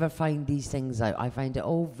we ever find these things out? I find it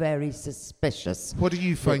all very suspicious. What do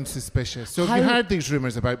you find suspicious? So have you heard these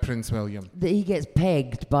rumours about Prince William? That he gets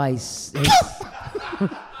pegged by...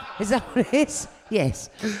 Is that what it is? Yes.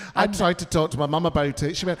 I tried to talk to my mum about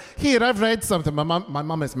it. She went, here, I've read something. My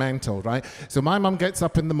mum is mental, right? So my mum gets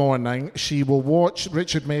up in the morning. She will watch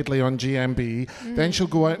Richard Madeley on GMB. Then she'll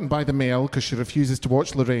go out and buy the Mail because she refuses to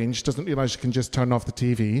watch Lorraine. She doesn't realise she can just turn off the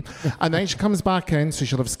TV. And then she comes back in, so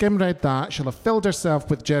she'll have skim-read that. She'll have filled herself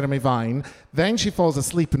with Jeremy Vine. Then she falls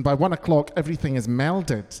asleep, and by 1 o'clock, everything is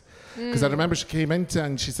melded. Because I remember she came into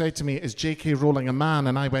and she said to me, is J.K. Rowling a man?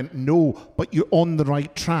 And I went, no, but you're on the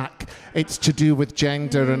right track. It's to do with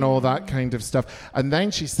gender and all that kind of stuff. And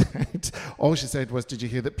then she said, all she said was, did you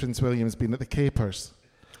hear that Prince William's been at the Capers?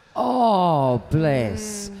 Oh,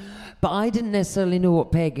 bless. But I didn't necessarily know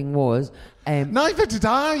what pegging was. Neither did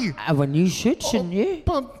I. Well, you should, shouldn't you?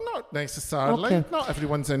 But not necessarily. Okay. Not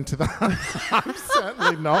everyone's into that. I'm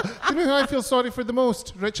certainly not. Do you know who I feel sorry for the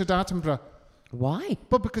most? Richard Attenborough. Why?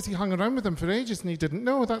 But because he hung around with him for ages and he didn't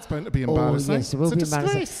know, that's bound to be embarrassing. Oh, yes, it will be it's a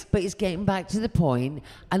embarrassing. disgrace. But it's getting back to the point,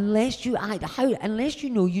 unless you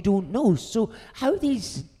know, you don't know. So how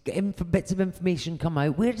these bits of information come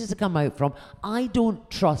out, where does it come out from? I don't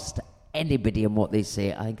trust anybody in what they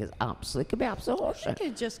say. I think it could be absolute horseshit. I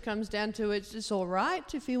think it just comes down to it's all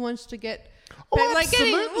right if he wants to get... Oh,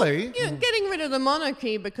 absolutely. Getting rid of the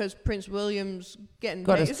monarchy because Prince William's getting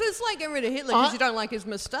big. It's like getting rid of Hitler because you don't like his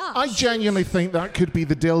moustache. I genuinely think that could be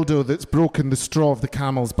the dildo that's broken the straw of the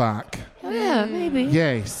camel's back. Yeah, maybe.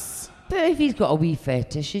 Yes. But if he's got a wee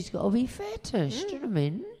fetish, he's got a wee fetish. Do you know what I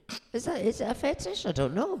mean? Is it a fetish? I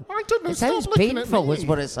don't know. I don't know. It Stop sounds looking at painful me. is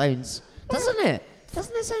what it sounds. Doesn't it?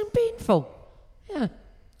 Doesn't it sound painful? Yeah.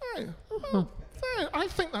 Right. Well, I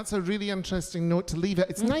think that's a really interesting note to leave it.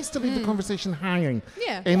 It's nice to leave the conversation hanging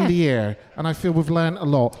in the air, and I feel we've learned a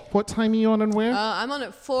lot. What time are you on and where? I'm on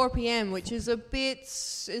at 4 p.m., which is a bit...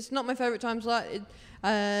 It's not my favourite time slot.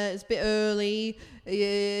 It's a bit early.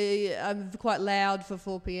 I'm quite loud for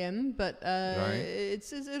 4 p.m., but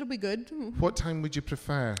it'll be good. What time would you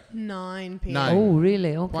prefer? 9 p.m. 9. Oh,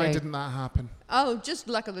 really? Okay. Why didn't that happen? Oh, just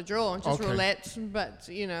luck of the draw, just Okay. roulette. But,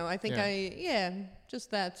 I think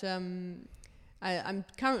just that... I'm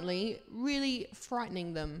currently really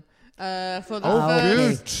frightening them for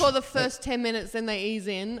the first 10 minutes. Then they ease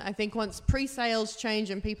in. I think once pre-sales change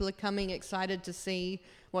and people are coming excited to see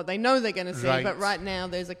what they know they're going to see. Right. But right now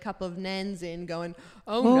there's a couple of nans in going,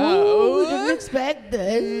 Oh, no. didn't expect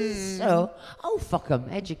this. So, fuck them.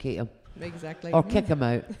 Educate them. Exactly. Or kick them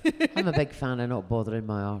out. I'm a big fan of not bothering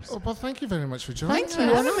my arse. Oh, well, thank you very much for joining Thanks us.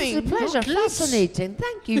 for having me. It's a pleasure. Okay. Fascinating.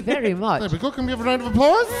 Thank you very much. There we go. Can we have a round of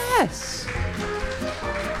applause? Yes.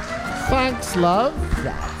 Thanks, love.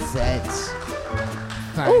 That's it.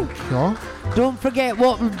 Thank you. Don't forget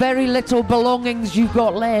what very little belongings you've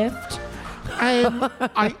got left.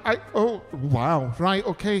 Oh, wow. Right,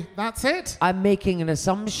 okay. That's it. I'm making an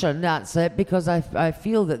assumption that's it because I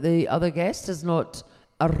feel that the other guest has not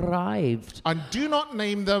arrived. And do not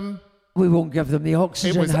name them. We won't give them the It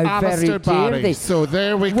oxygen. was How Alistair very dare Barry. they? So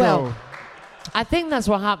there we Well, go. I think that's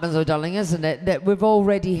what happens, though, darling, isn't it? That we've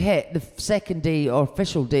already hit the second day or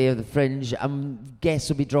official day of the Fringe, and guests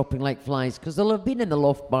will be dropping like flies because they'll have been in the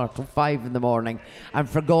loft bar till 5 in the morning and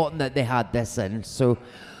forgotten that they had this in. So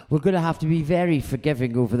we're going to have to be very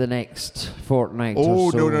forgiving over the next fortnight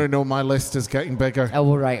or so. No, my list is getting bigger.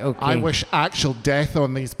 Oh, right, okay. I wish actual death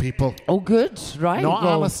on these people. Oh, good, right. Not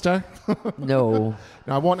Alistair. No.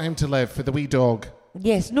 I want him to live for the wee dog.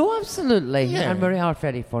 Yes, no, absolutely. Yeah. And we are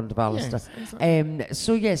very fond of Alistair. Yes, exactly.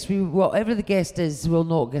 So, yes, whatever the guest is will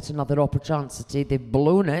not get another opportunity. They've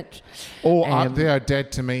blown it. Oh, they are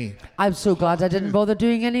dead to me. I'm so glad I didn't bother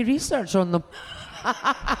doing any research on them.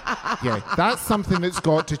 Yeah, that's something that's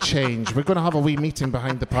got to change. We're going to have a wee meeting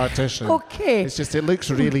behind the partition. Okay. It's just, it looks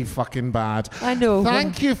really fucking bad. I know.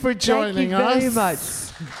 Thank you for joining us. Thank you very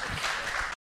much.